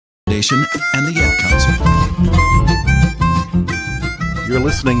Association and the Ed Council. You're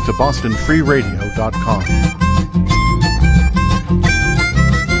listening to BostonFreeRadio.com.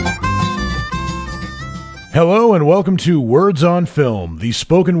 Hello and welcome to Words on Film, the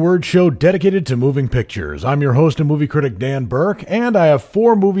spoken word show dedicated to moving pictures. I'm your host and movie critic Dan Burke, and I have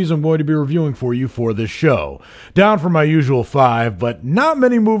 4 movies I'm going to be reviewing for you for this show. Down from my usual 5, but not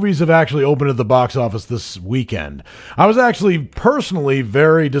many movies have actually opened at the box office this weekend. I was actually personally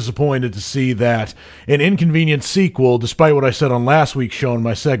very disappointed to see that an inconvenient sequel, despite what I said on last week's show in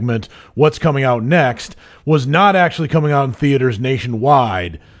my segment, What's Coming Out Next, was not actually coming out in theaters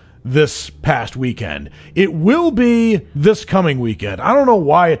nationwide this past weekend. It will be this coming weekend. I don't know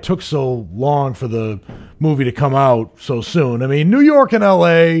why it took so long for the movie to come out so soon. I mean, New York and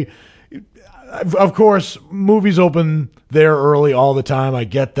LA, of course, movies open there early all the time. I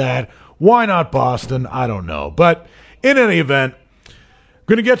get that. Why not Boston? I don't know. But in any event, I'm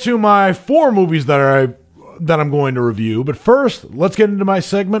going to get to my 4 movies that I'm going to review. But first, let's get into my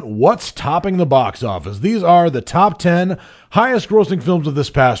segment, What's Topping the Box Office? These are the top 10 highest grossing films of this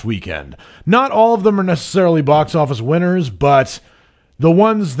past weekend. Not all of them are necessarily box office winners, but the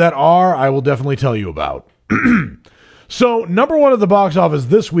ones that are, I will definitely tell you about. So, number 1 at the box office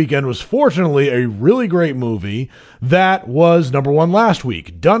this weekend was fortunately a really great movie that was number 1 last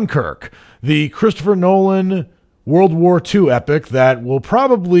week, Dunkirk, the Christopher Nolan World War II epic that will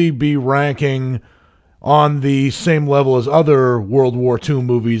probably be ranking on the same level as other World War II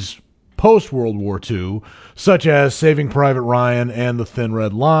movies post-World War II, such as Saving Private Ryan and The Thin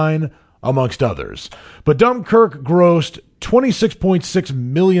Red Line, amongst others. But Dunkirk grossed $26.6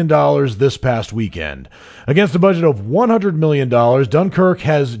 million this past weekend. Against a budget of $100 million, Dunkirk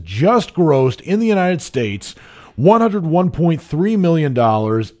has just grossed in the United States $101.3 million,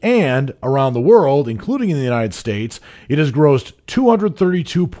 and around the world, including in the United States, it has grossed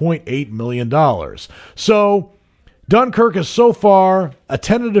 $232.8 million. So, Dunkirk is so far a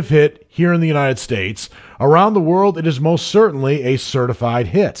tentative hit here in the United States. Around the world, it is most certainly a certified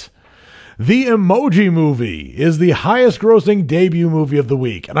hit. The Emoji Movie is the highest grossing debut movie of the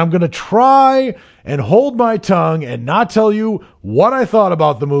week, and I'm going to try and hold my tongue and not tell you what I thought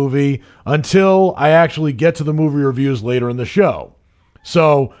about the movie until I actually get to the movie reviews later in the show.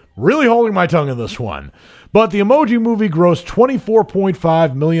 So, really holding my tongue in this one. But the Emoji Movie grossed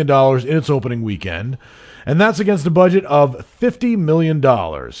 $24.5 million in its opening weekend, and that's against a budget of $50 million.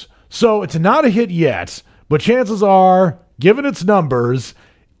 So, it's not a hit yet, but chances are, given its numbers,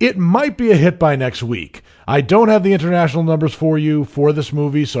 it might be a hit by next week. I don't have the international numbers for you for this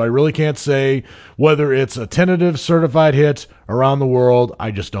movie, so I really can't say whether it's a tentative certified hit around the world. I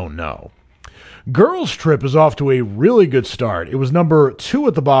just don't know. Girls Trip is off to a really good start. It was number 2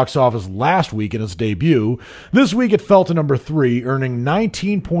 at the box office last week in its debut. This week it fell to number 3, earning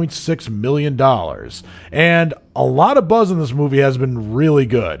 $19.6 million. And a lot of buzz in this movie has been really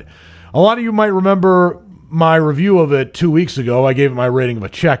good. A lot of you might remember my review of it 2 weeks ago. I gave it my rating of a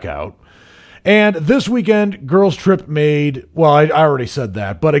checkout. And this weekend, Girls Trip made, well, I already said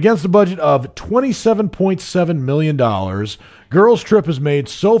that, but against a budget of $27.7 million, Girls Trip has made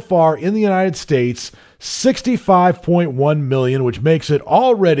so far in the United States $65.1 million, which makes it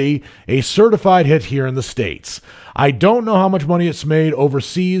already a certified hit here in the States. I don't know how much money it's made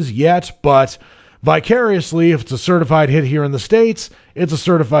overseas yet, but vicariously, if it's a certified hit here in the States, it's a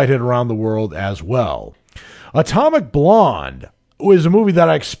certified hit around the world as well. Atomic Blonde was a movie that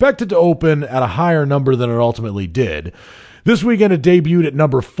I expected to open at a higher number than it ultimately did. This weekend it debuted at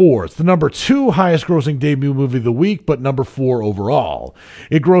number 4. It's the number 2 highest grossing debut movie of the week, but number 4 overall.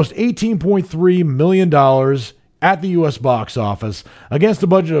 It grossed $18.3 million at the U.S. box office against a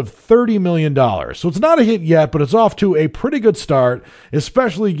budget of $30 million. So it's not a hit yet, but it's off to a pretty good start,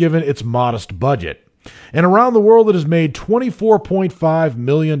 especially given its modest budget. And around the world, it has made $24.5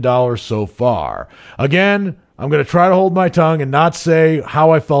 million so far. Again, I'm going to try to hold my tongue and not say how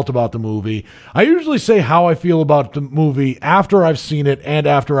I felt about the movie. I usually say how I feel about the movie after I've seen it and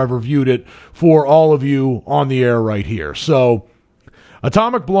after I've reviewed it for all of you on the air right here. So,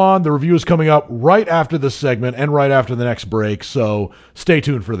 Atomic Blonde, the review is coming up right after this segment and right after the next break, so stay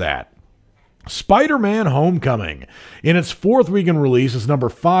tuned for that. Spider-Man Homecoming, in its 4th weekend release, is number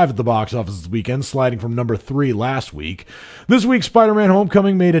 5 at the box office this weekend, sliding from number 3 last week. This week, Spider-Man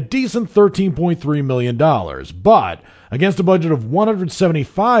Homecoming made a decent $13.3 million, but against a budget of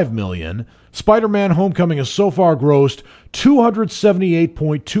 $175 million, Spider-Man Homecoming has so far grossed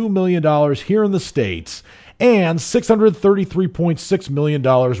 $278.2 million here in the States and $633.6 million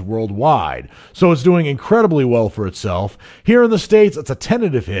worldwide. So it's doing incredibly well for itself. Here in the States, it's a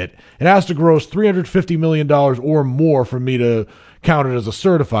tentative hit. It has to gross $350 million or more for me to counted as a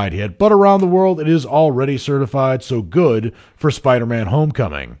certified hit, but around the world it is already certified, so good for Spider-Man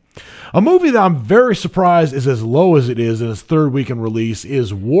Homecoming. A movie that I'm very surprised is as low as it is in its third weekend release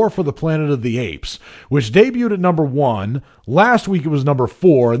is War for the Planet of the Apes, which debuted at number 1. Last week it was number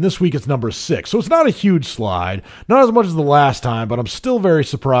 4, and this week it's number 6. So it's not a huge slide, not as much as the last time, but I'm still very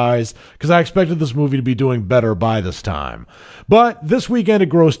surprised because I expected this movie to be doing better by this time. But this weekend it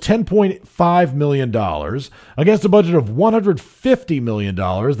grossed $10.5 million against a budget of $150 million.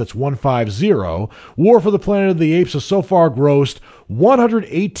 That's 150. War for the Planet of the Apes has so far grossed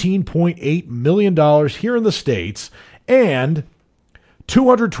 $118.8 million here in the States and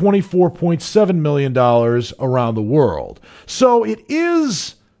 $224.7 million around the world. So it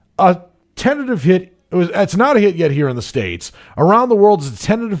is a tentative hit. It's not a hit yet here in the States. Around the world, it's a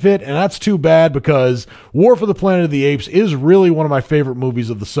tentative hit, and that's too bad because War for the Planet of the Apes is really one of my favorite movies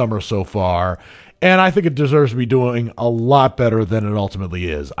of the summer so far, and I think it deserves to be doing a lot better than it ultimately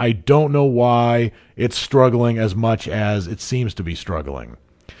is. I don't know why it's struggling as much as it seems to be struggling.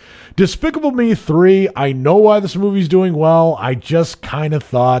 Despicable Me 3, I know why this movie's doing well. I just kind of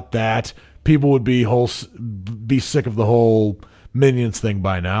thought that people would be sick of the whole Minions thing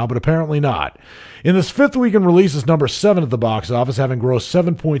by now, but apparently not. In this fifth weekend release, it's number 7 at the box office, having grossed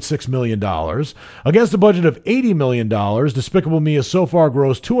 $7.6 million. Against a budget of $80 million, Despicable Me has so far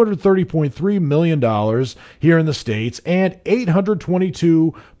grossed $230.3 million here in the States and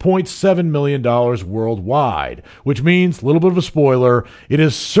 $822.7 million worldwide, which means, a little bit of a spoiler, it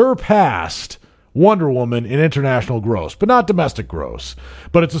has surpassed Wonder Woman in international gross, but not domestic gross.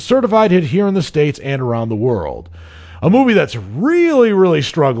 But it's a certified hit here in the States and around the world. A movie that's really, really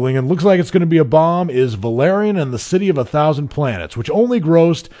struggling and looks like it's going to be a bomb is Valerian and the City of 1,000 Planets, which only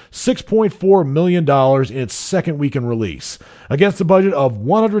grossed $6.4 million in its second weekend release. Against a budget of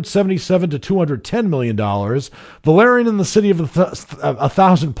 $177 to $210 million, Valerian and the City of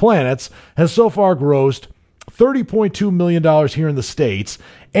 1,000 Planets has so far grossed $30.2 million here in the States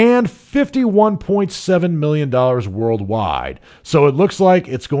and $51.7 million worldwide. So it looks like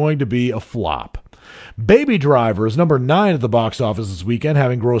it's going to be a flop. Baby Driver is number 9 at the box office this weekend,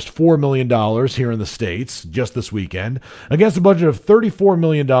 having grossed $4 million here in the States just this weekend. Against a budget of $34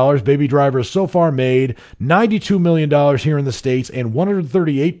 million, Baby Driver has so far made $92 million here in the States and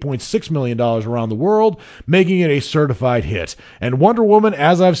 $138.6 million around the world, making it a certified hit. And Wonder Woman,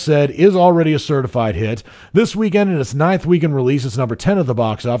 as I've said, is already a certified hit. This weekend, in its 9th weekend release, it's number 10 at the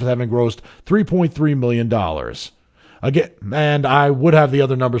box office, having grossed $3.3 million. Again, and I would have the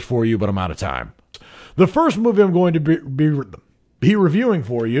other numbers for you, but I'm out of time. The first movie I'm going to be reviewing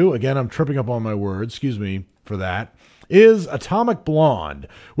for you, again, I'm tripping up on my words, excuse me for that, is Atomic Blonde,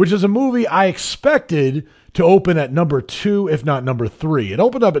 which is a movie I expected to open at number 2, if not number 3. It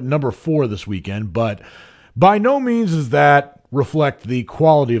opened up at number 4 this weekend, but by no means does that reflect the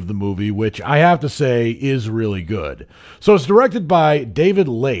quality of the movie, which I have to say is really good. So it's directed by David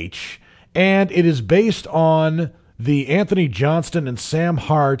Leitch, and it is based on the Anthony Johnston and Sam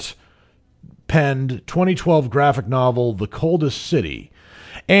Hart penned 2012 graphic novel The Coldest City,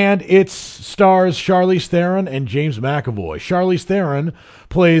 and it stars Charlize Theron and James McAvoy. Charlize Theron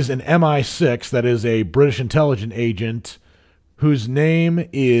plays an MI6, that is a British intelligence agent whose name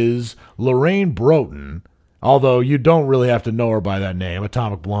is Lorraine Broughton, although you don't really have to know her by that name.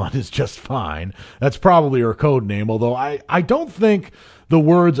 Atomic Blonde is just fine. That's probably her code name, although I don't think the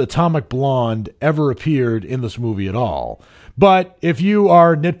words Atomic Blonde ever appeared in this movie at all. But if you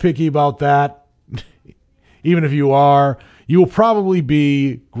are nitpicky about that, even if you are, you will probably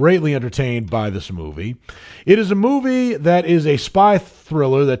be greatly entertained by this movie. It is a movie that is a spy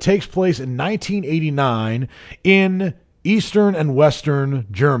thriller that takes place in 1989 in Eastern and Western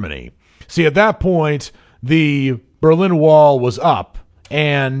Germany. See, at that point, the Berlin Wall was up,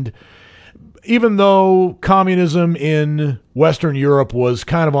 and even though communism in Western Europe was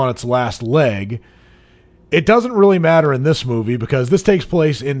kind of on its last leg, it doesn't really matter in this movie because this takes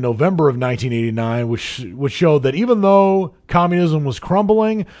place in November of 1989, which showed that even though communism was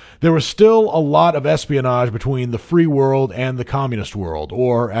crumbling, there was still a lot of espionage between the free world and the communist world,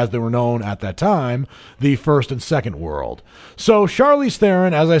 or as they were known at that time, the First and Second World. So Charlize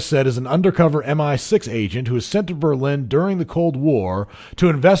Theron, as I said, is an undercover MI6 agent who is sent to Berlin during the Cold War to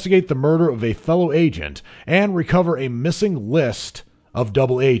investigate the murder of a fellow agent and recover a missing list of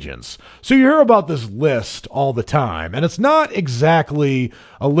double agents. So you hear about this list all the time, and it's not exactly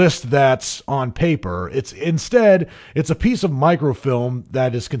a list that's on paper. Instead, it's a piece of microfilm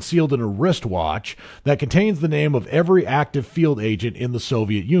that is concealed in a wristwatch that contains the name of every active field agent in the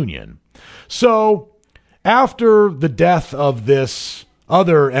Soviet Union. So after the death of this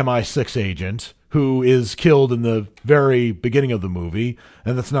other MI6 agent, who is killed in the very beginning of the movie,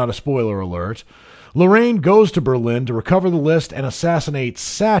 and that's not a spoiler alert. Lorraine goes to Berlin to recover the list and assassinate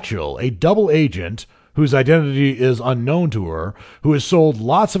Satchel, a double agent whose identity is unknown to her, who has sold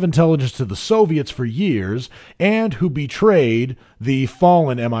lots of intelligence to the Soviets for years, and who betrayed the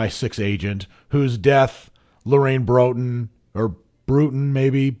fallen MI6 agent, whose death Lorraine Broughton, or Bruton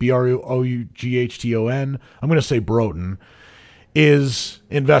maybe, Broughton, I'm going to say Broughton, is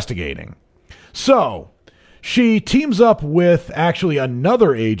investigating. So, she teams up with actually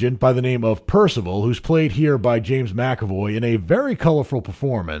another agent by the name of Percival, who's played here by James McAvoy in a very colorful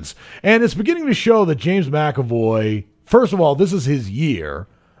performance. And it's beginning to show that James McAvoy, first of all, this is his year,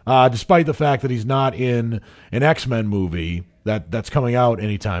 despite the fact that he's not in an X-Men movie that's coming out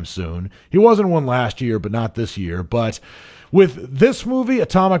anytime soon. He was in one last year, but not this year. But with this movie,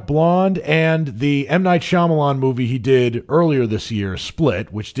 Atomic Blonde, and the M. Night Shyamalan movie he did earlier this year,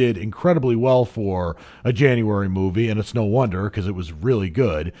 Split, which did incredibly well for a January movie, and it's no wonder because it was really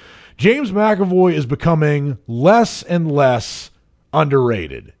good, James McAvoy is becoming less and less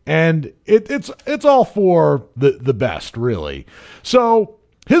underrated. And it's all for the best, really. So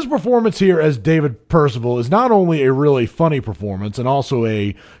his performance here as David Percival is not only a really funny performance and also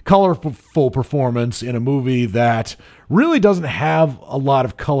a colorful performance in a movie that really doesn't have a lot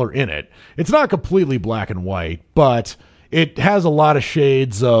of color in it. It's not completely black and white, but it has a lot of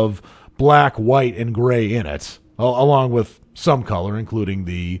shades of black, white, and gray in it, along with some color, including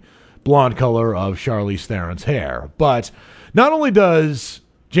the blonde color of Charlize Theron's hair. But not only does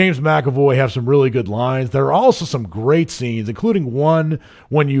James McAvoy have some really good lines, there are also some great scenes, including one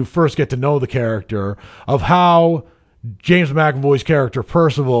when you first get to know the character, of how James McAvoy's character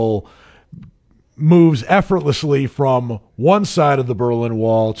Percival moves effortlessly from one side of the Berlin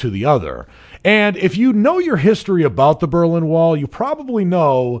Wall to the other. And if you know your history about the Berlin Wall, you probably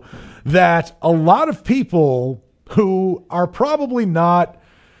know that a lot of people who are probably not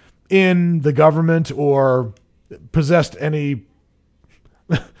in the government or possessed any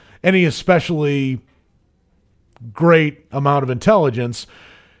especially great amount of intelligence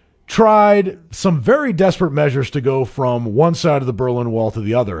tried some very desperate measures to go from one side of the Berlin Wall to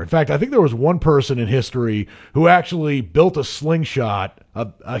the other. In fact, I think there was one person in history who actually built a slingshot,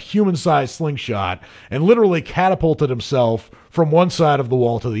 a human-sized slingshot, and literally catapulted himself from one side of the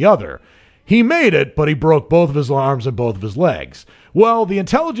wall to the other. He made it, but he broke both of his arms and both of his legs. Well, the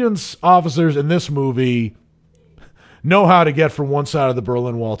intelligence officers in this movie know how to get from one side of the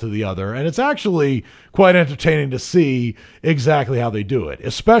Berlin Wall to the other, and it's actually quite entertaining to see exactly how they do it,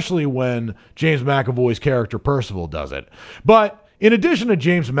 especially when James McAvoy's character Percival does it. But in addition to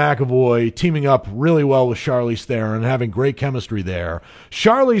James McAvoy teaming up really well with Charlize Theron and having great chemistry there,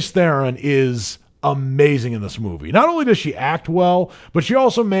 Charlize Theron is amazing in this movie. Not only does she act well, but she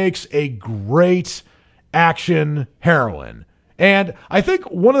also makes a great action heroine. And I think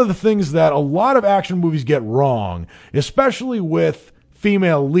one of the things that a lot of action movies get wrong, especially with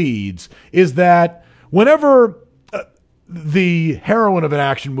female leads, is that whenever the heroine of an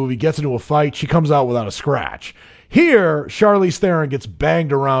action movie gets into a fight, she comes out without a scratch. Here, Charlize Theron gets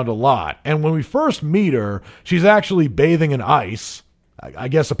banged around a lot. And when we first meet her, she's actually bathing in ice. I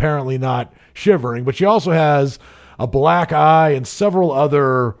guess apparently not shivering, but she also has a black eye and several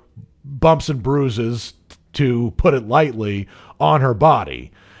other bumps and bruises, to put it lightly, on her body.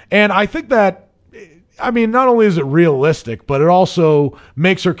 And I think that, I mean, not only is it realistic, but it also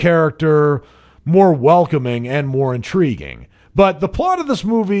makes her character more welcoming and more intriguing. But the plot of this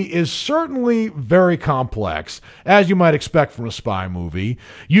movie is certainly very complex, as you might expect from a spy movie.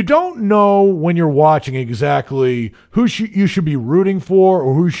 You don't know when you're watching exactly who you should be rooting for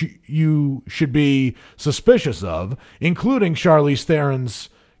or who you should be suspicious of, including Charlize Theron's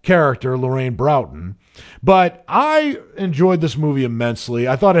character, Lorraine Broughton. But I enjoyed this movie immensely.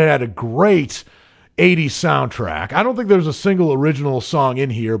 I thought it had a great 80s soundtrack. I don't think there's a single original song in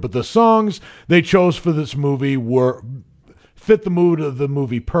here, but the songs they chose for this movie fit the mood of the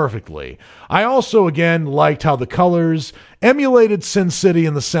movie perfectly. I also, again, liked how the colors emulated Sin City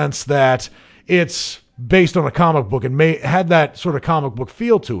in the sense that it's based on a comic book and had that sort of comic book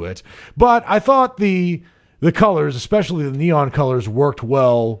feel to it. But I thought the colors, especially the neon colors, worked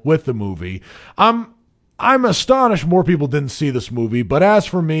well with the movie. I'm astonished more people didn't see this movie, but as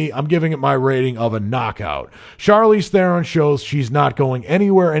for me, I'm giving it my rating of a knockout. Charlize Theron shows she's not going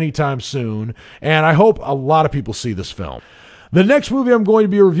anywhere anytime soon, and I hope a lot of people see this film. The next movie I'm going to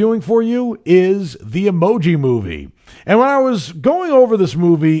be reviewing for you is the Emoji Movie. And when I was going over this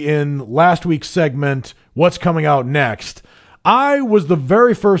movie in last week's segment, What's Coming Out Next, I was the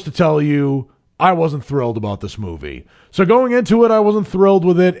very first to tell you I wasn't thrilled about this movie. So going into it, I wasn't thrilled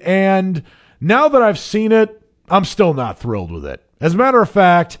with it, and Now that I've seen it, I'm still not thrilled with it. As a matter of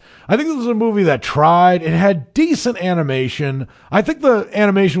fact, I think this is a movie that tried. It had decent animation. I think the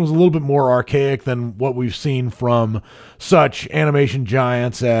animation was a little bit more archaic than what we've seen from such animation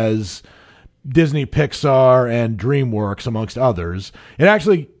giants as Disney, Pixar, and DreamWorks, amongst others. It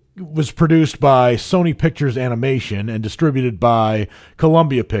actually was produced by Sony Pictures Animation and distributed by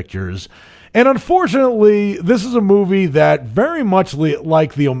Columbia Pictures. And unfortunately, this is a movie that very much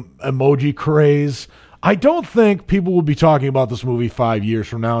like the emoji craze, I don't think people will be talking about this movie 5 years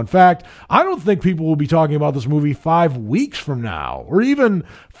from now. In fact, I don't think people will be talking about this movie 5 weeks from now, or even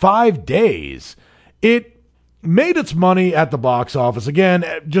 5 days. It made its money at the box office. Again,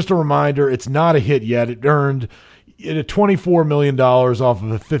 just a reminder, it's not a hit yet. It earned $24 million off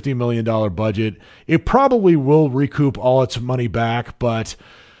of a $50 million budget. It probably will recoup all its money back, but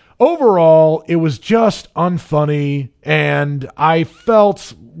overall, it was just unfunny, and I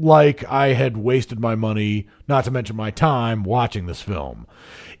felt like I had wasted my money, not to mention my time, watching this film.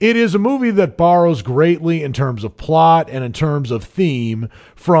 It is a movie that borrows greatly in terms of plot and in terms of theme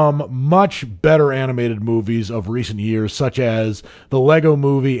from much better animated movies of recent years, such as the Lego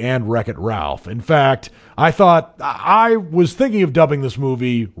Movie and Wreck-It Ralph. In fact, I was thinking of dubbing this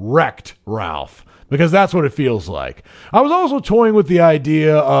movie Wrecked Ralph, because that's what it feels like. I was also toying with the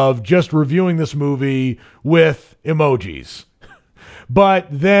idea of just reviewing this movie with emojis. But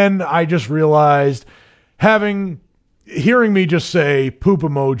then I just realized hearing me just say poop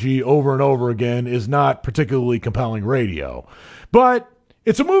emoji over and over again is not particularly compelling radio. But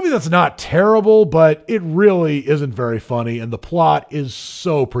it's a movie that's not terrible, but it really isn't very funny, and the plot is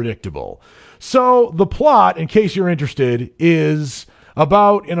so predictable. So the plot, in case you're interested, is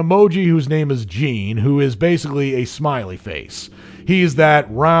about an emoji whose name is Gene, who is basically a smiley face. He's that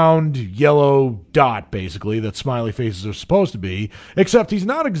round yellow dot, basically, that smiley faces are supposed to be, except he's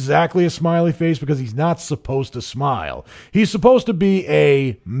not exactly a smiley face because he's not supposed to smile. He's supposed to be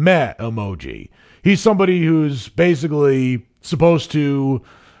a meh emoji. He's somebody who's basically supposed to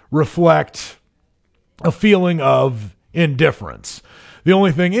reflect a feeling of indifference. The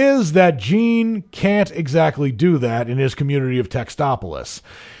only thing is that Gene can't exactly do that in his community of Textopolis.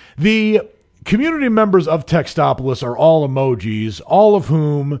 The community members of Textopolis are all emojis, all of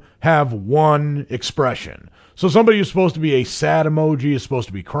whom have one expression. So somebody who's supposed to be a sad emoji is supposed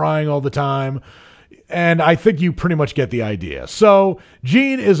to be crying all the time, and I think you pretty much get the idea. So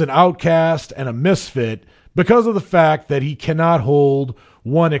Gene is an outcast and a misfit because of the fact that he cannot hold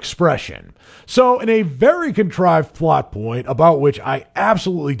one expression. So in a very contrived plot point about which I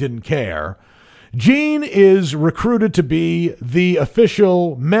absolutely didn't care, Gene is recruited to be the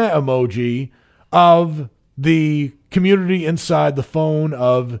official meh emoji of the community inside the phone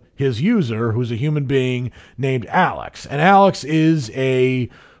of his user, who's a human being named Alex. And Alex is a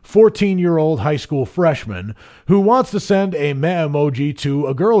 14-year-old high school freshman who wants to send a meh emoji to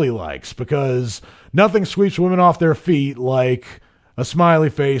a girl he likes, because nothing sweeps women off their feet like a smiley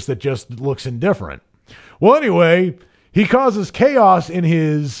face that just looks indifferent. Well, anyway, he causes chaos in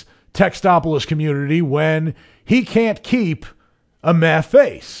his Textopolis community when he can't keep a meh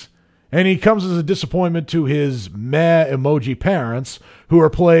face. And he comes as a disappointment to his meh emoji parents, who are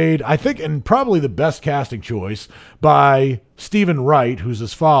played, I think, and probably the best casting choice, by Stephen Wright, who's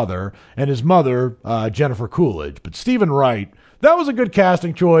his father, and his mother, Jennifer Coolidge. But Stephen Wright, that was a good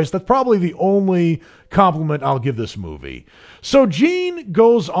casting choice. That's probably the only compliment I'll give this movie. So Gene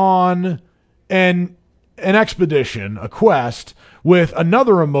goes on an expedition, a quest, with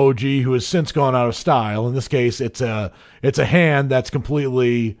another emoji who has since gone out of style. In this case, it's a hand that's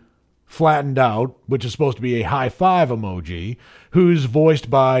completely flattened out, which is supposed to be a high five emoji, who's voiced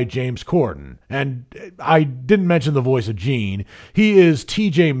by James Corden. And I didn't mention the voice of Gene. He is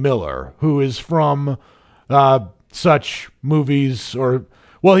T.J. Miller, who is from such movies,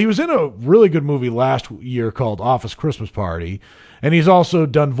 he was in a really good movie last year called Office Christmas Party, and he's also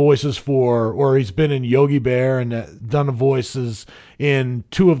done voices he's been in Yogi Bear and done voices in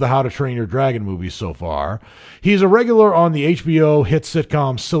 2 of the How to Train Your Dragon movies so far. He's a regular on the HBO hit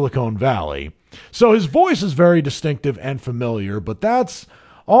sitcom Silicon Valley. So his voice is very distinctive and familiar, but that's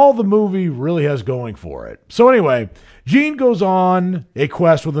all the movie really has going for it. So anyway, Gene goes on a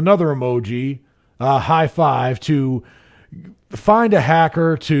quest with another emoji, high five, to find a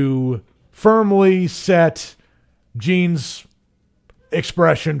hacker to firmly set Gene's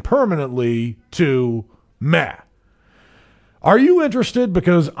expression permanently to meh. Are you interested?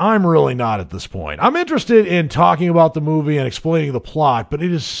 Because I'm really not at this point. I'm interested in talking about the movie and explaining the plot, but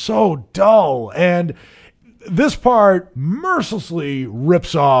it is so dull. And this part mercilessly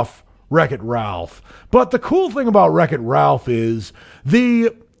rips off Wreck-It Ralph. But the cool thing about Wreck-It Ralph is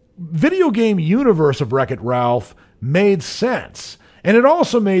the video game universe of Wreck-It Ralph made sense. And it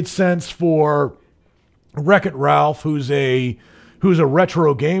also made sense for Wreck-It Ralph, who's a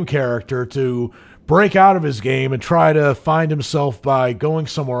retro game character, to break out of his game and try to find himself by going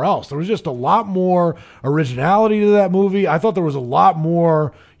somewhere else. There was just a lot more originality to that movie. I thought there was a lot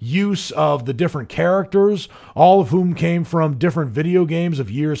more use of the different characters, all of whom came from different video games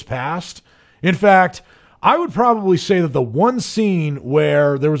of years past. In fact, I would probably say that the one scene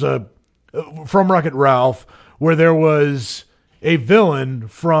where there was from Wreck-It Ralph, where there was a villain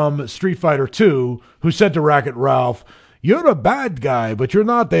from Street Fighter II who said to Wreck-It Ralph, "You're a bad guy, but you're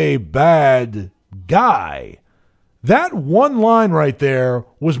not a bad guy." That one line right there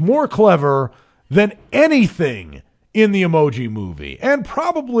was more clever than anything in the Emoji Movie, and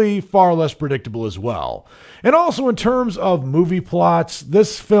probably far less predictable as well. And also in terms of movie plots,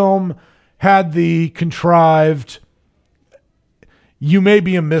 this film had the contrived, you may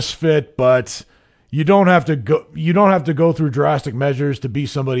be a misfit, but you don't have to go through drastic measures to be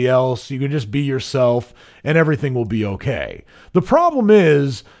somebody else. You can just be yourself and everything will be okay. The problem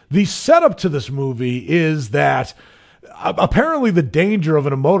is the setup to this movie is that apparently the danger of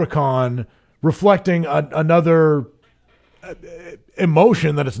an emoticon reflecting another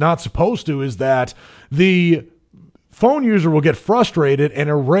emotion that it's not supposed to is that the phone user will get frustrated and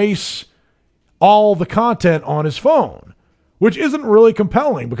erase all the content on his phone, which isn't really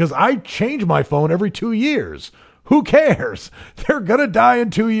compelling because I change my phone every 2 years. Who cares? They're going to die in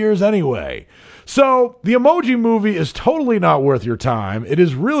 2 years anyway. So the Emoji Movie is totally not worth your time. It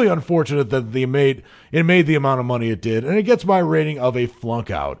is really unfortunate that it made the amount of money it did, and it gets my rating of a flunk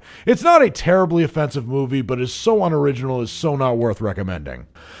out. It's not a terribly offensive movie, but is so unoriginal, is so not worth recommending.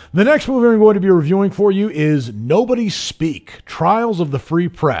 The next movie I'm going to be reviewing for you is Nobody Speak: Trials of the Free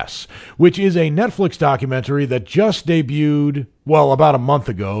Press, which is a Netflix documentary that just debuted, well, about a month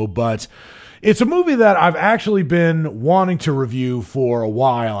ago, but it's a movie that I've actually been wanting to review for a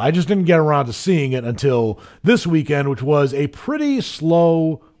while. I just didn't get around to seeing it until this weekend, which was a pretty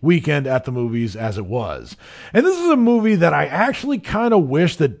slow weekend at the movies as it was. And this is a movie that I actually kind of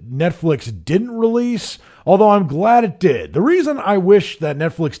wish that Netflix didn't release, although I'm glad it did. The reason I wish that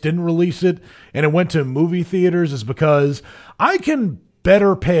Netflix didn't release it and it went to movie theaters is because I can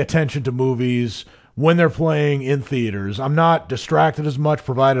better pay attention to movies when they're playing in theaters. I'm not distracted as much,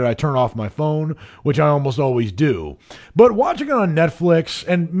 provided I turn off my phone, which I almost always do. But watching it on Netflix,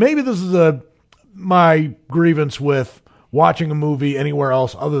 and maybe this is my grievance with watching a movie anywhere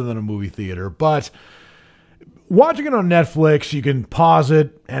else other than a movie theater, but watching it on Netflix, you can pause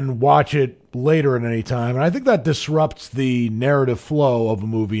it and watch it later at any time, and I think that disrupts the narrative flow of a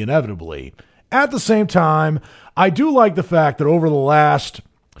movie inevitably. At the same time, I do like the fact that over the last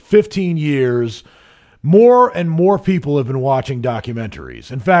 15 years, more and more people have been watching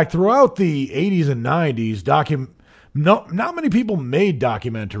documentaries. In fact, throughout the 80s and 90s, not many people made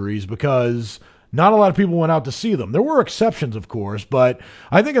documentaries because not a lot of people went out to see them. There were exceptions, of course, but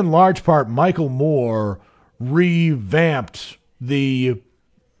I think in large part, Michael Moore revamped the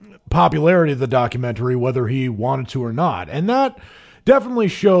popularity of the documentary, whether he wanted to or not. And that definitely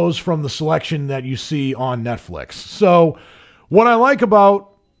shows from the selection that you see on Netflix. So what I like about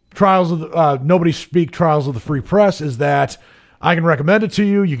Nobody Speak: Trials of the Free Press is that I can recommend it to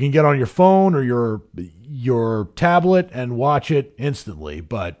you. You can get on your phone or your tablet and watch it instantly.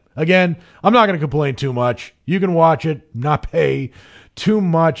 But again, I'm not going to complain too much. You can watch it, not pay too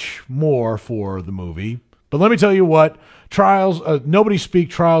much more for the movie. But let me tell you what Nobody Speak: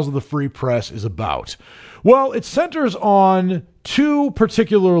 Trials of the Free Press is about. Well, it centers on two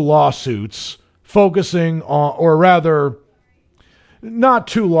particular lawsuits focusing on, or rather, not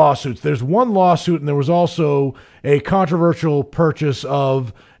two lawsuits. There's one lawsuit, and there was also a controversial purchase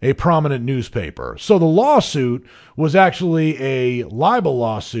of a prominent newspaper. So the lawsuit was actually a libel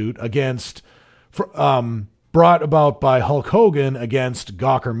lawsuit brought about by Hulk Hogan against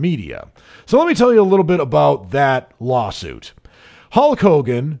Gawker Media. So let me tell you a little bit about that lawsuit. Hulk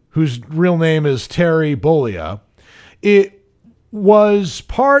Hogan, whose real name is Terry Bollea, it was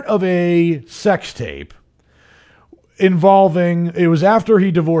part of a sex tape it was after he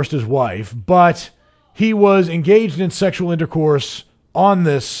divorced his wife, but he was engaged in sexual intercourse on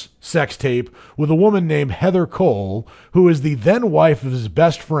this sex tape with a woman named Heather Cole, who is the then wife of his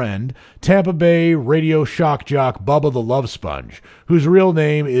best friend, Tampa Bay radio shock jock Bubba the Love Sponge, whose real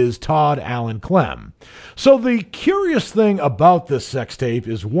name is Todd Allen Clem. So the curious thing about this sex tape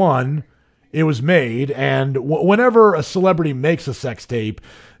is, one, it was made, and whenever a celebrity makes a sex tape,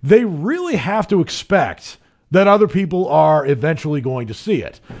 they really have to expect that other people are eventually going to see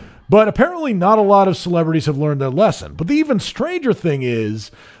it. But apparently not a lot of celebrities have learned their lesson. But the even stranger thing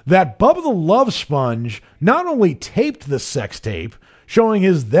is that Bubba the Love Sponge not only taped the sex tape, showing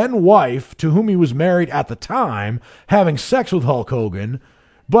his then wife, to whom he was married at the time, having sex with Hulk Hogan,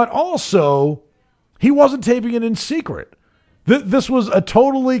 but also he wasn't taping it in secret. This was a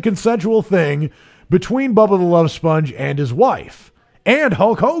totally consensual thing between Bubba the Love Sponge and his wife, and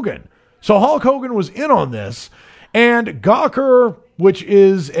Hulk Hogan. So Hulk Hogan was in on this, and Gawker, which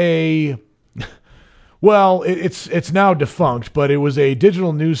is a... Well, it's now defunct, but it was a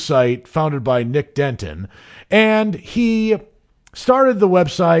digital news site founded by Nick Denton, and he started the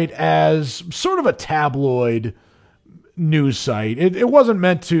website as sort of a tabloid news site. It wasn't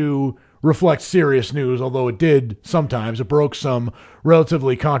meant to reflect serious news, although it did sometimes. It broke some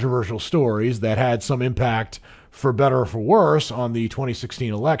relatively controversial stories that had some impact, for better or for worse, on the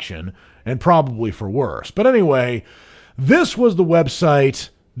 2016 election, and probably for worse. But anyway, this was the website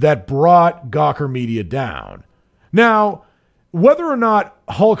that brought Gawker Media down. Now, whether or not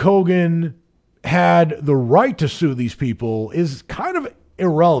Hulk Hogan had the right to sue these people is kind of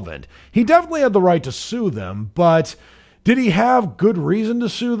irrelevant. He definitely had the right to sue them, but did he have good reason to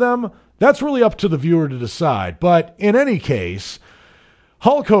sue them? That's really up to the viewer to decide. But in any case,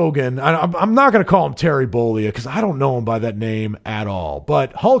 Hulk Hogan, I'm not going to call him Terry Bollea because I don't know him by that name at all,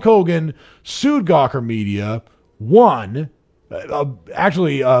 but Hulk Hogan sued Gawker Media, won,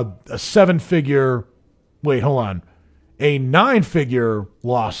 actually a seven-figure, wait, hold on, a nine-figure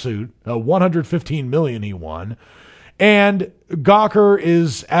lawsuit, $115 million he won, and Gawker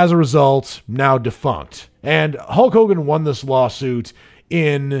is, as a result, now defunct. And Hulk Hogan won this lawsuit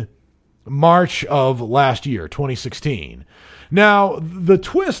in March of last year, 2016. Now, the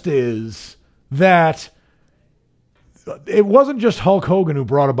twist is that it wasn't just Hulk Hogan who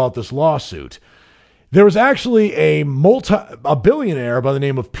brought about this lawsuit. There was actually a billionaire by the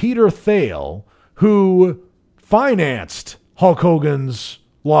name of Peter Thiel who financed Hulk Hogan's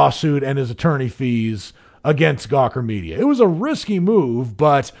lawsuit and his attorney fees against Gawker Media. It was a risky move,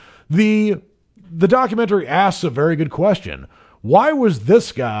 but the documentary asks a very good question. Why was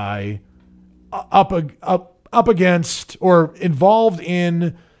this guy up against or involved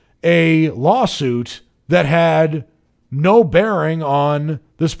in a lawsuit that had no bearing on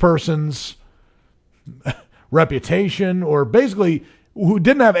this person's reputation, or basically who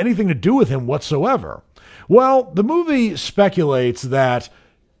didn't have anything to do with him whatsoever? Well, the movie speculates that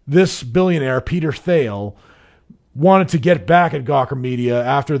this billionaire, Peter Thiel, wanted to get back at Gawker Media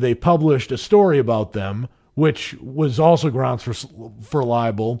after they published a story about them, which was also grounds for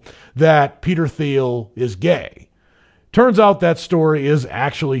libel, that Peter Thiel is gay. Turns out that story is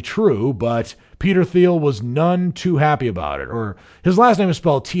actually true, but Peter Thiel was none too happy about it. Or his last name is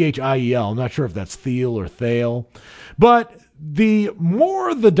spelled Thiel. I'm not sure if that's Thiel or Thale. But the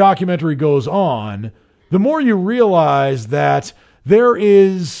more the documentary goes on, the more you realize that there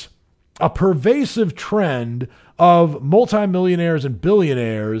is a pervasive trend of multimillionaires and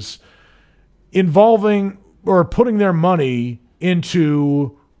billionaires involving or putting their money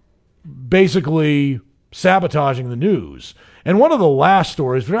into basically sabotaging the news. And one of the last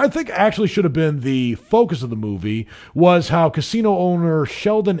stories, which I think actually should have been the focus of the movie, was how casino owner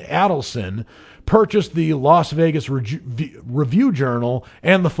Sheldon Adelson purchased the Las Vegas Review-Journal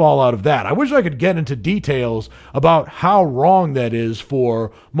and the fallout of that. I wish I could get into details about how wrong that is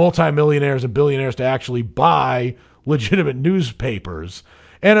for multimillionaires and billionaires to actually buy legitimate newspapers.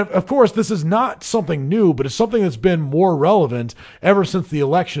 And of course, this is not something new, but it's something that's been more relevant ever since the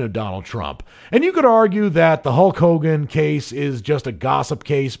election of Donald Trump. And you could argue that the Hulk Hogan case is just a gossip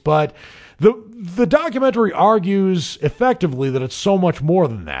case, but the documentary argues effectively that it's so much more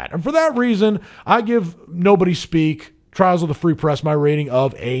than that. And for that reason, I give Nobody Speak, Trials of the Free Press, my rating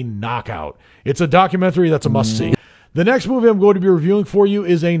of a knockout. It's a documentary that's a must-see. The next movie I'm going to be reviewing for you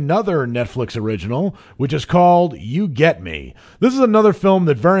is another Netflix original, which is called You Get Me. This is another film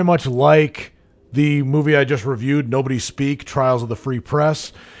that, very much like the movie I just reviewed, Nobody Speak, Trials of the Free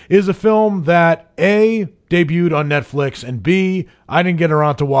Press, is a film that A, debuted on Netflix, and B, I didn't get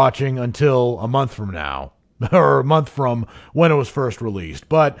around to watching until a month from now, or a month from when it was first released.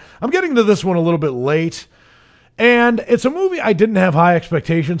 But I'm getting to this one a little bit late, and it's a movie I didn't have high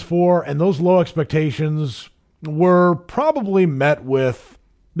expectations for, and those low expectations were probably met with,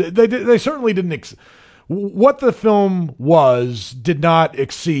 they certainly didn't, what the film was did not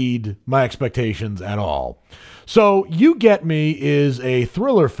exceed my expectations at all. So You Get Me is a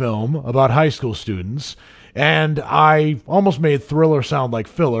thriller film about high school students, and I almost made thriller sound like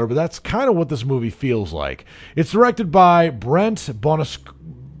filler, but that's kind of what this movie feels like. It's directed by Brent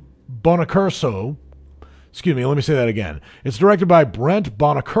Bonacurso, Excuse me, let me say that again. It's directed by Brent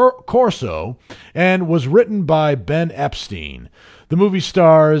Bonacorso and was written by Ben Epstein. The movie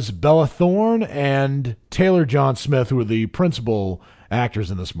stars Bella Thorne and Taylor John Smith, who are the principal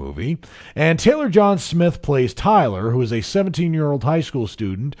actors in this movie. And Taylor John Smith plays Tyler, who is a 17-year-old high school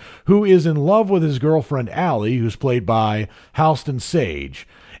student who is in love with his girlfriend Allie, who's played by Halston Sage.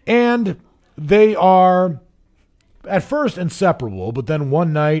 And they are at first inseparable, but then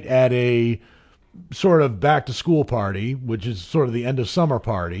one night at a sort of back-to-school party, which is sort of the end-of-summer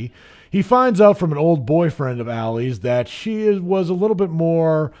party, he finds out from an old boyfriend of Allie's that she was a little bit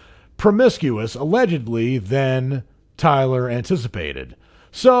more promiscuous, allegedly, than Tyler anticipated.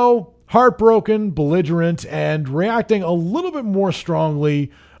 So, heartbroken, belligerent, and reacting a little bit more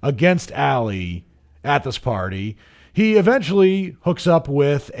strongly against Allie at this party, he eventually hooks up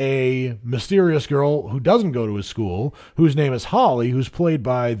with a mysterious girl who doesn't go to his school, whose name is Holly, who's played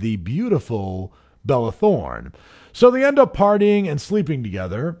by the beautiful Bella Thorne. So they end up partying and sleeping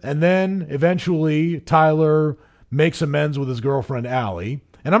together, and then eventually Tyler makes amends with his girlfriend Allie.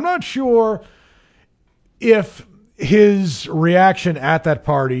 And I'm not sure if his reaction at that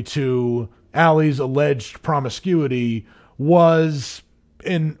party to Allie's alleged promiscuity was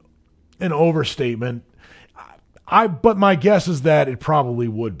an overstatement. But my guess is that it probably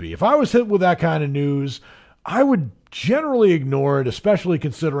would be. If I was hit with that kind of news, I would generally ignore it, especially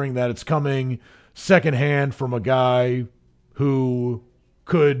considering that it's coming secondhand from a guy who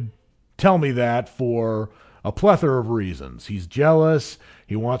could tell me that for a plethora of reasons. He's jealous.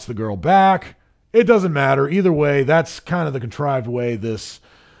 He wants the girl back. It doesn't matter. Either way, that's kind of the contrived way this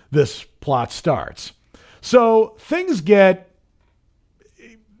plot starts. So things get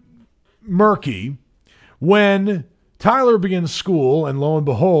murky when Tyler begins school, and lo and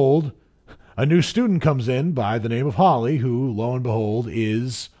behold, a new student comes in by the name of Holly, who, lo and behold,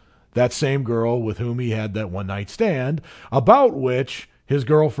 is that same girl with whom he had that one-night stand, about which his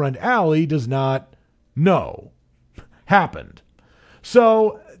girlfriend Allie does not know happened.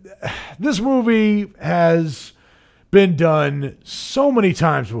 So this movie has been done so many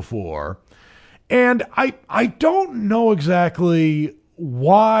times before, and I don't know exactly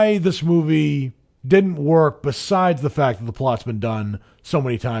why this movie didn't work besides the fact that the plot's been done so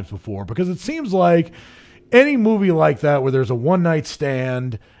many times before, because it seems like any movie like that where there's a one-night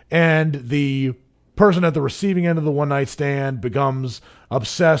stand and the person at the receiving end of the one-night stand becomes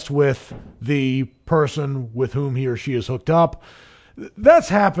obsessed with the person with whom he or she is hooked up, that has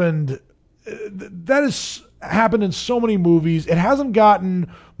happened in so many movies. It hasn't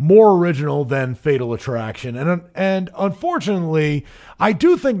gotten more original than Fatal Attraction. And unfortunately, I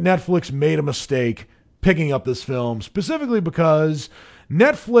do think Netflix made a mistake picking up this film, specifically because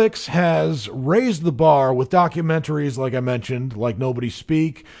Netflix has raised the bar with documentaries, like I mentioned, like Nobody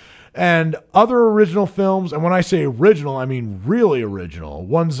Speak, and other original films. And when I say original, I mean really original.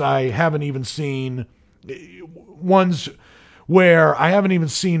 Ones I haven't even seen, ones where I haven't even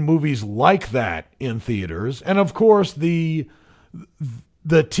seen movies like that in theaters. And of course, the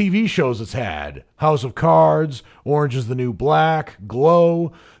TV shows it's had: House of Cards, Orange is the New Black,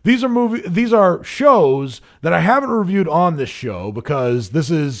 Glow. These are shows that I haven't reviewed on this show because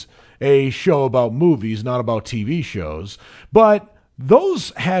this is a show about movies, not about TV shows. But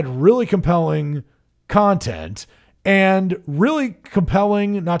those had really compelling content and really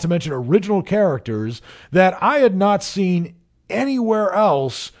compelling, not to mention original characters that I had not seen anywhere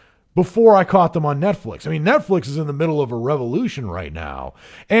else before I caught them on Netflix. I mean, Netflix is in the middle of a revolution right now.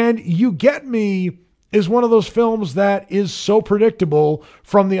 And You Get Me is one of those films that is so predictable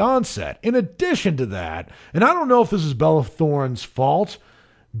from the onset. In addition to that, and I don't know if this is Bella Thorne's fault,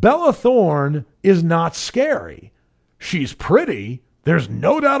 Bella Thorne is not scary. She's pretty. There's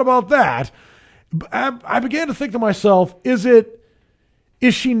no doubt about that. I began to think to myself, is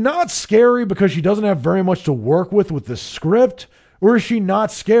she not scary because she doesn't have very much to work with this script? Or is she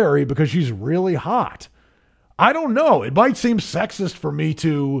not scary because she's really hot? I don't know. It might seem sexist for me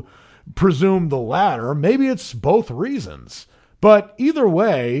to presume the latter. Maybe it's both reasons. But either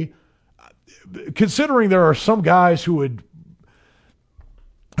way, considering there are some guys who would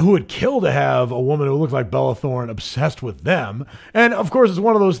kill to have a woman who looked like Bella Thorne obsessed with them. And of course, it's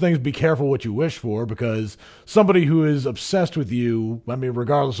one of those things, be careful what you wish for, because somebody who is obsessed with you, I mean,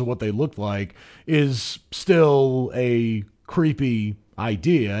 regardless of what they look like, is still a creepy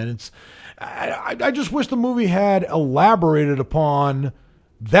idea. And I just wish the movie had elaborated upon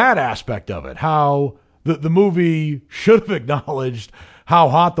that aspect of it, how the movie should have acknowledged how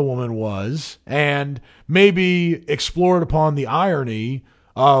hot the woman was and maybe explored upon the irony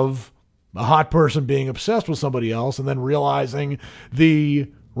of a hot person being obsessed with somebody else and then realizing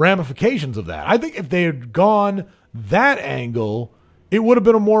the ramifications of that. I think if they had gone that angle, it would have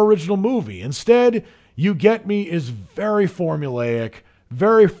been a more original movie. Instead, You Get Me is very formulaic,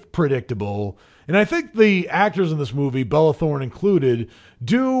 very predictable. And I think the actors in this movie, Bella Thorne included,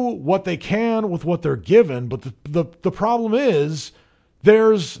 do what they can with what they're given. But the problem is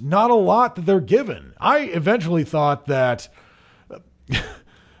there's not a lot that they're given. I eventually thought that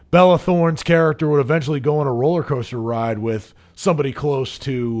Bella Thorne's character would eventually go on a roller coaster ride with somebody close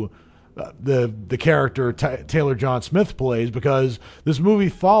to the character Taylor John Smith plays, because this movie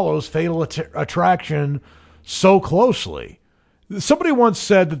follows Fatal Attraction so closely. Somebody once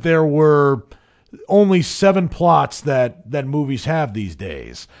said that there were only 7 plots that movies have these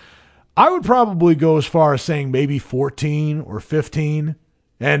days. I would probably go as far as saying maybe 14 or 15,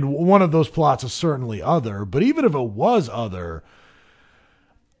 and one of those plots is certainly other. But even if it was other,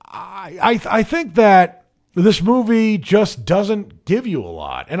 I think that this movie just doesn't give you a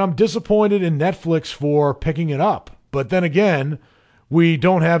lot, and I'm disappointed in Netflix for picking it up. But then again, we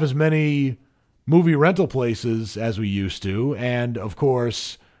don't have as many movie rental places as we used to, and of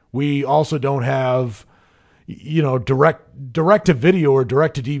course, we also don't have, direct to video or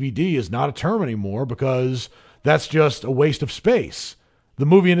direct to DVD is not a term anymore, because that's just a waste of space. The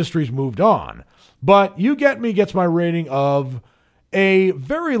movie industry's moved on. But You Get Me gets my rating of a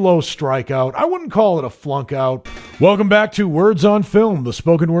very low strikeout. I wouldn't call it a flunk out. Welcome back to Words on Film, the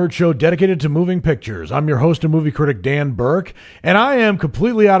spoken word show dedicated to moving pictures. I'm your host and movie critic, Dan Burke, and I am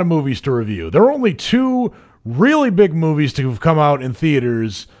completely out of movies to review. There are only 2 really big movies to have come out in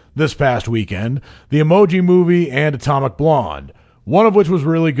theaters this past weekend: the Emoji Movie and Atomic Blonde. One of which was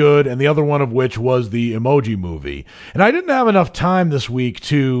really good, and the other one of which was the Emoji Movie. And I didn't have enough time this week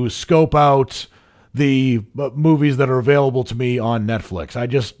to scope out the movies that are available to me on Netflix. I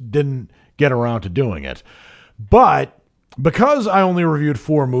just didn't get around to doing it. But because I only reviewed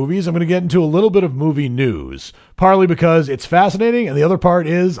 4 movies, I'm going to get into a little bit of movie news, partly because it's fascinating, and the other part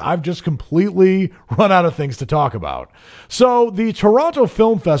is I've just completely run out of things to talk about. So the Toronto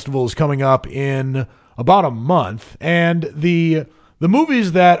Film Festival is coming up in about a month, and the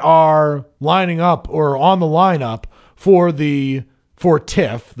movies that are lining up or on the lineup for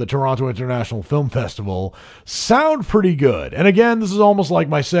TIFF, the Toronto International Film Festival, sound pretty good. And again, this is almost like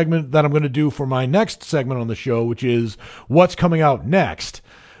my segment that I'm going to do for my next segment on the show, which is what's coming out next.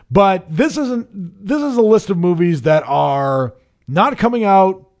 But this is a list of movies that are not coming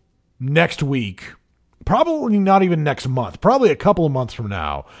out next week, probably not even next month, probably a couple of months from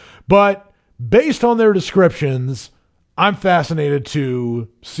now. But based on their descriptions, I'm fascinated to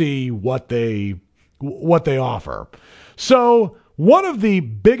see what they offer. So one of the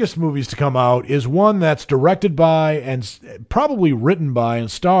biggest movies to come out is one that's directed by and probably written by and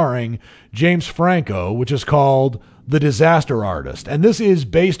starring James Franco, which is called The Disaster Artist. And this is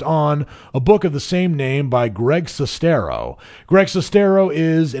based on a book of the same name by Greg Sestero. Greg Sestero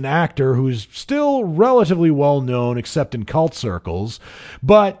is an actor who's still relatively well known, except in cult circles.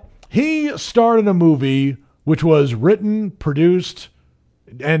 But he starred in a movie which was written, produced,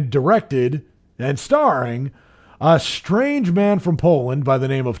 and directed and starring a strange man from Poland by the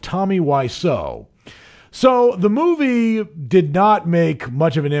name of Tommy Wiseau. So the movie did not make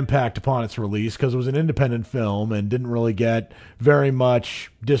much of an impact upon its release because it was an independent film and didn't really get very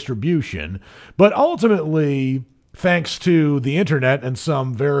much distribution. But ultimately, thanks to the internet and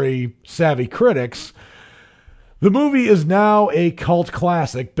some very savvy critics, the movie is now a cult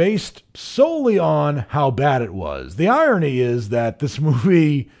classic based solely on how bad it was. The irony is that this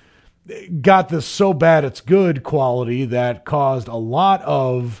movie got this so bad it's good quality that caused a lot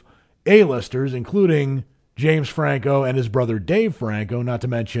of A-listers, including James Franco and his brother Dave Franco, not to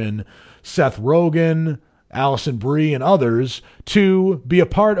mention Seth Rogen, Alison Brie, and others, to be a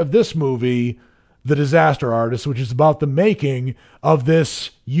part of this movie, The Disaster Artist, which is about the making of this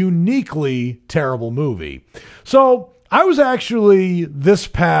uniquely terrible movie. So I was actually this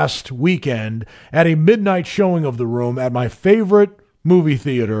past weekend at a midnight showing of The Room at my favorite movie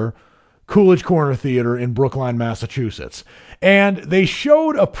theater, Coolidge Corner Theater in Brookline, Massachusetts. And they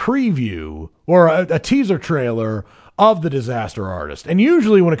showed a preview or a teaser trailer of The Disaster Artist. And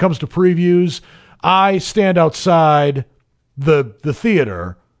usually when it comes to previews, I stand outside the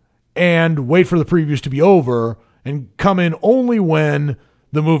theater and wait for the previews to be over and come in only when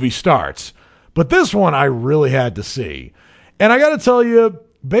the movie starts. But this one I really had to see. And I got to tell you,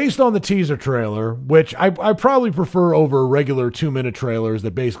 based on the teaser trailer, which I probably prefer over regular 2-minute trailers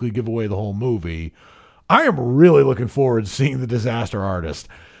that basically give away the whole movie, I am really looking forward to seeing The Disaster Artist.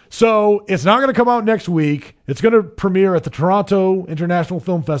 So it's not going to come out next week. It's going to premiere at the Toronto International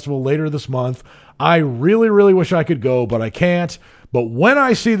Film Festival later this month. I really, really wish I could go, but I can't. But when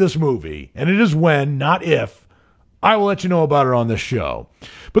I see this movie, and it is when, not if, I will let you know about it on this show.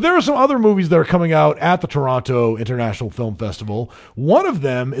 But there are some other movies that are coming out at the Toronto International Film Festival. One of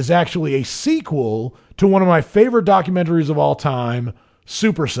them is actually a sequel to one of my favorite documentaries of all time,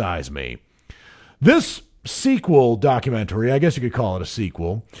 Super Size Me. This sequel documentary, I guess you could call it a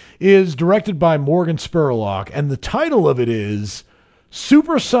sequel, is directed by Morgan Spurlock, and the title of it is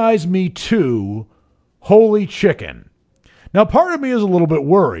Super Size Me 2, Holy Chicken. Now, part of me is a little bit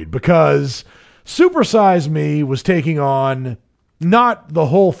worried because Super Size Me was taking on not the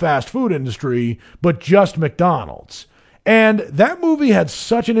whole fast food industry, but just McDonald's. And that movie had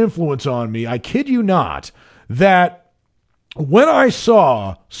such an influence on me, I kid you not, that when I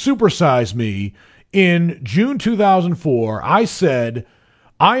saw Super Size Me in June 2004, I said,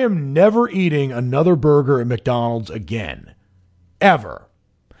 I am never eating another burger at McDonald's again. Ever.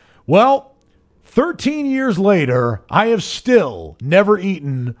 Well, 13 years later, I have still never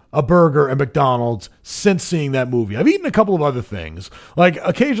eaten a burger at McDonald's since seeing that movie. I've eaten a couple of other things. Like,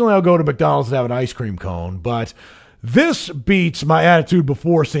 occasionally I'll go to McDonald's and have an ice cream cone, but this beats my attitude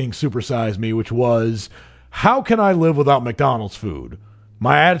before seeing Super Size Me, which was, how can I live without McDonald's food?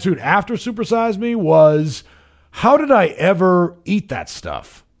 My attitude after Super Size Me was, how did I ever eat that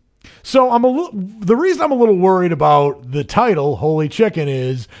stuff? So the reason I'm a little worried about the title, Holy Chicken,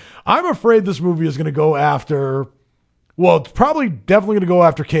 is I'm afraid this movie is going to go after, well, it's probably definitely going to go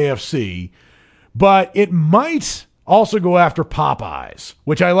after KFC, but it might also go after Popeyes,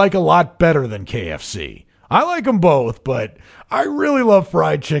 which I like a lot better than KFC. I like them both, but I really love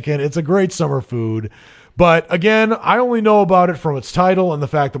fried chicken. It's a great summer food. But again, I only know about it from its title and the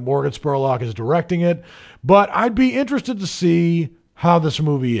fact that Morgan Spurlock is directing it, but I'd be interested to see how this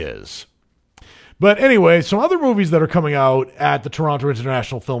movie is. But anyway, some other movies that are coming out at the Toronto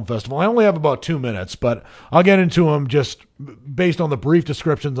International Film Festival. I only have about 2 minutes, but I'll get into them just based on the brief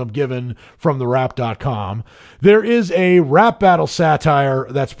descriptions I'm given from therap.com. There is a rap battle satire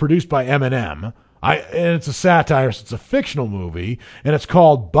that's produced by Eminem. And it's a satire, so it's a fictional movie, and it's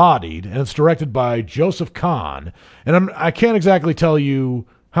called Bodied, and it's directed by Joseph Kahn. And I can't exactly tell you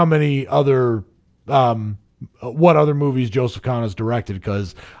how many other what other movies Joseph Kahn has directed,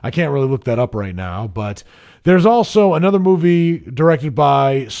 because I can't really look that up right now. But there's also another movie directed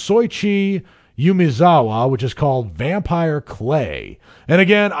by Soichi Yumizawa, which is called Vampire Clay. And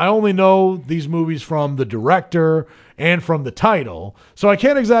again, I only know these movies from the director and from the title, so I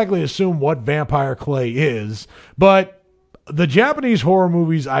can't exactly assume what Vampire Clay is. But the Japanese horror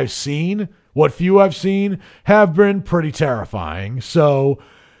movies I've seen, what few I've seen, have been pretty terrifying. So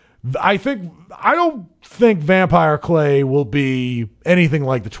I don't think Vampire Clay will be anything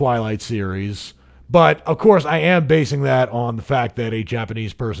like the Twilight series, but of course I am basing that on the fact that a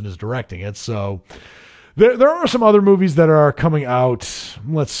Japanese person is directing it. So there are some other movies that are coming out.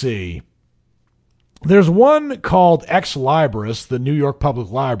 Let's see. There's one called Ex Libris, the New York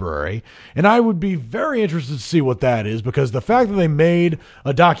Public Library, and I would be very interested to see what that is, because the fact that they made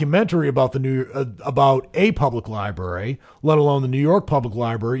a documentary about about a public library, let alone the New York Public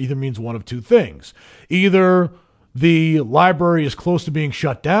Library, either means one of two things. Either the library is close to being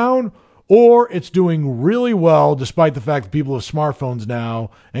shut down, or it's doing really well despite the fact that people have smartphones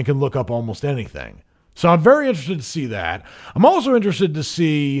now and can look up almost anything. So I'm very interested to see that. I'm also interested to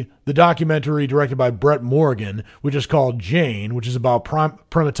see the documentary directed by Brett Morgan, which is called Jane, which is about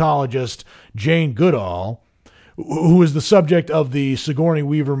primatologist Jane Goodall, who is the subject of the Sigourney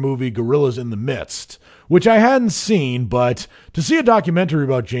Weaver movie Gorillas in the Midst, which I hadn't seen, but to see a documentary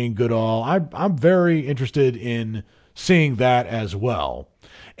about Jane Goodall, I'm very interested in seeing that as well.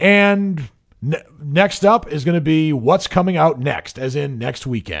 And next up is going to be what's coming out next, as in next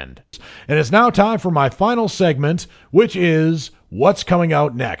weekend. And it's now time for my final segment, which is what's coming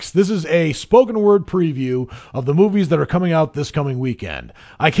out next. This is a spoken word preview of the movies that are coming out this coming weekend.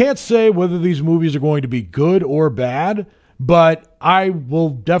 I can't say whether these movies are going to be good or bad, but I will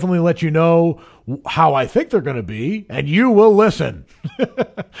definitely let you know how I think they're going to be, and you will listen.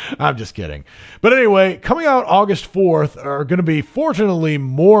 I'm just kidding. But anyway, coming out August 4th are going to be, fortunately,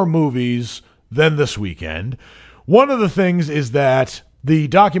 more movies than this weekend. One of the things is that the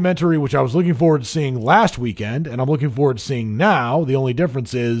documentary, which I was looking forward to seeing last weekend, and I'm looking forward to seeing now, the only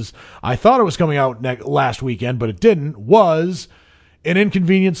difference is I thought it was coming out last weekend, but it didn't, was an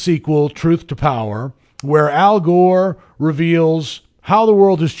inconvenient sequel, Truth to Power, where Al Gore reveals how the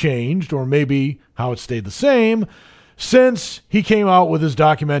world has changed, or maybe how it stayed the same, since he came out with his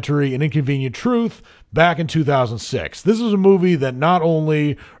documentary, An Inconvenient Truth, back in 2006. This is a movie that not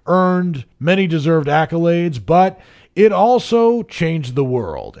only earned many deserved accolades, but it also changed the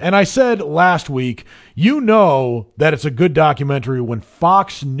world. And I said last week, you know that it's a good documentary when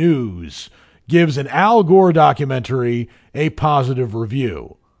Fox News gives an Al Gore documentary a positive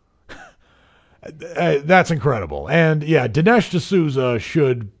review. That's incredible. And yeah, Dinesh D'Souza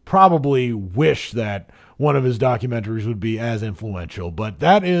should probably wish that one of his documentaries would be as influential. But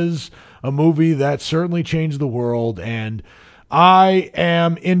that is a movie that certainly changed the world, and I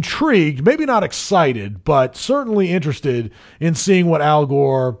am intrigued, maybe not excited, but certainly interested in seeing what Al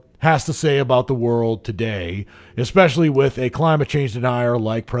Gore has to say about the world today, especially with a climate change denier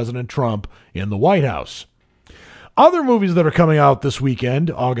like President Trump in the White House. Other movies that are coming out this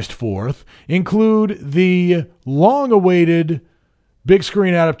weekend, August 4th, include the long-awaited big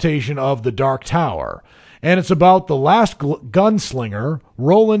screen adaptation of The Dark Tower. And it's about the last gunslinger,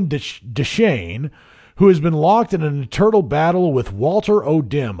 Roland Deschain, who has been locked in an eternal battle with Walter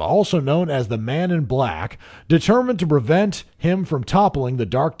O'Dim, also known as the Man in Black, determined to prevent him from toppling the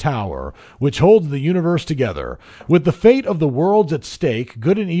Dark Tower, which holds the universe together. With the fate of the worlds at stake,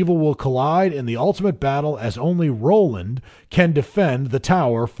 good and evil will collide in the ultimate battle as only Roland can defend the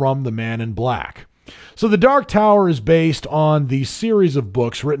tower from the Man in Black. So The Dark Tower is based on the series of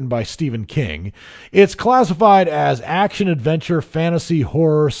books written by Stephen King. It's classified as action, adventure, fantasy,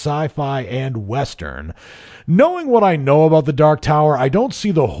 horror, sci-fi, and western. Knowing what I know about The Dark Tower, I don't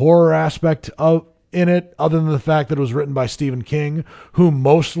see the horror aspect in it, other than the fact that it was written by Stephen King, who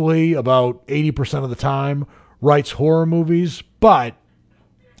mostly, about 80% of the time, writes horror movies. But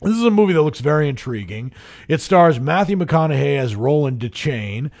this is a movie that looks very intriguing. It stars Matthew McConaughey as Roland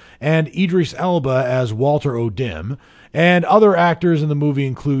Deschain and Idris Elba as Walter O'Dim, and other actors in the movie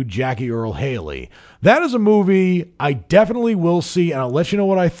include Jackie Earle Haley. That is a movie I definitely will see, and I'll let you know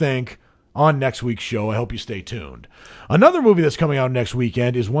what I think on next week's show. I hope you stay tuned. Another movie that's coming out next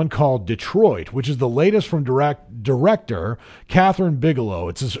weekend is one called Detroit, which is the latest from director Catherine Bigelow.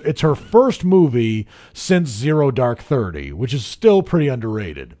 It's her first movie since Zero Dark 30, which is still pretty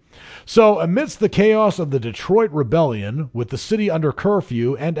underrated. So, amidst the chaos of the Detroit Rebellion, with the city under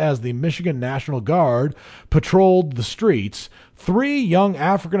curfew and as the Michigan National Guard patrolled the streets, 3 young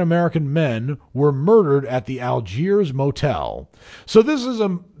African-American men were murdered at the Algiers Motel. So this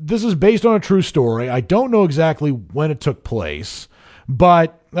is based on a true story. I don't know exactly when it took place,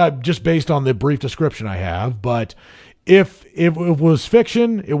 but just based on the brief description I have. But if it was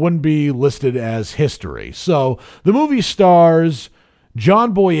fiction, it wouldn't be listed as history. So the movie stars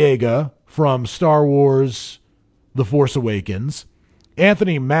John Boyega from Star Wars The Force Awakens,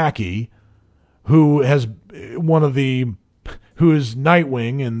 Anthony Mackie, who is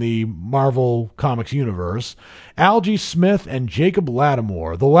Nightwing in the Marvel Comics universe, Algie Smith, and Jacob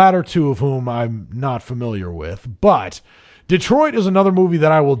Lattimore, the latter two of whom I'm not familiar with. But Detroit is another movie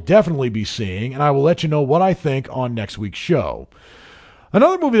that I will definitely be seeing, and I will let you know what I think on next week's show.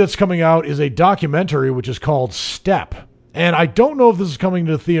 Another movie that's coming out is a documentary which is called Step. And I don't know if this is coming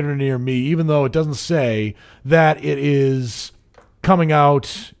to a theater near me, even though it doesn't say that it is coming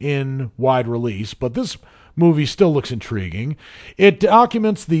out in wide release. But this movie still looks intriguing. It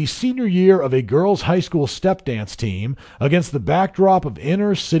documents the senior year of a girls' high school step dance team against the backdrop of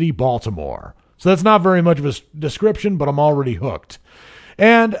inner city Baltimore. So that's not very much of a description, but I'm already hooked.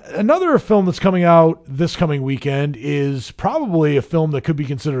 And another film that's coming out this coming weekend is probably a film that could be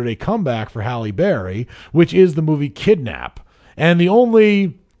considered a comeback for Halle Berry, which is the movie Kidnap. And the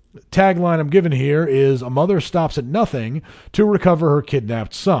only tagline I'm given here is a mother stops at nothing to recover her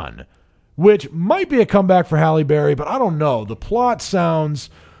kidnapped son, which might be a comeback for Halle Berry, but I don't know. The plot sounds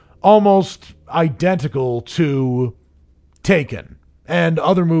almost identical to Taken and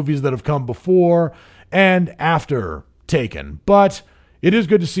other movies that have come before and after Taken. But it is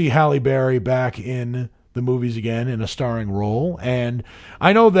good to see Halle Berry back in the movies again in a starring role. And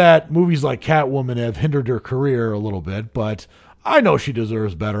I know that movies like Catwoman have hindered her career a little bit, but I know she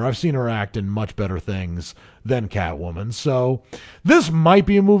deserves better. I've seen her act in much better things than Catwoman. So this might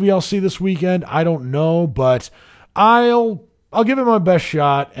be a movie I'll see this weekend. I don't know, but I'll give it my best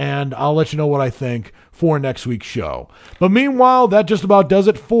shot, and I'll let you know what I think for next week's show. But meanwhile, that just about does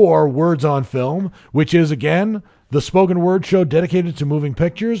it for Words on Film, which is, again, the spoken word show dedicated to moving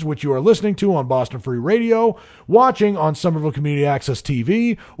pictures, which you are listening to on Boston Free Radio, watching on Somerville Community Access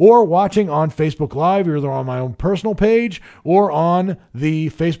TV, or watching on Facebook Live, either on my own personal page or on the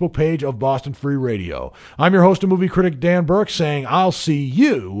Facebook page of Boston Free Radio. I'm your host and movie critic, Dan Burke, saying I'll see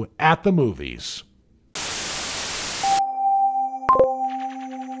you at the movies.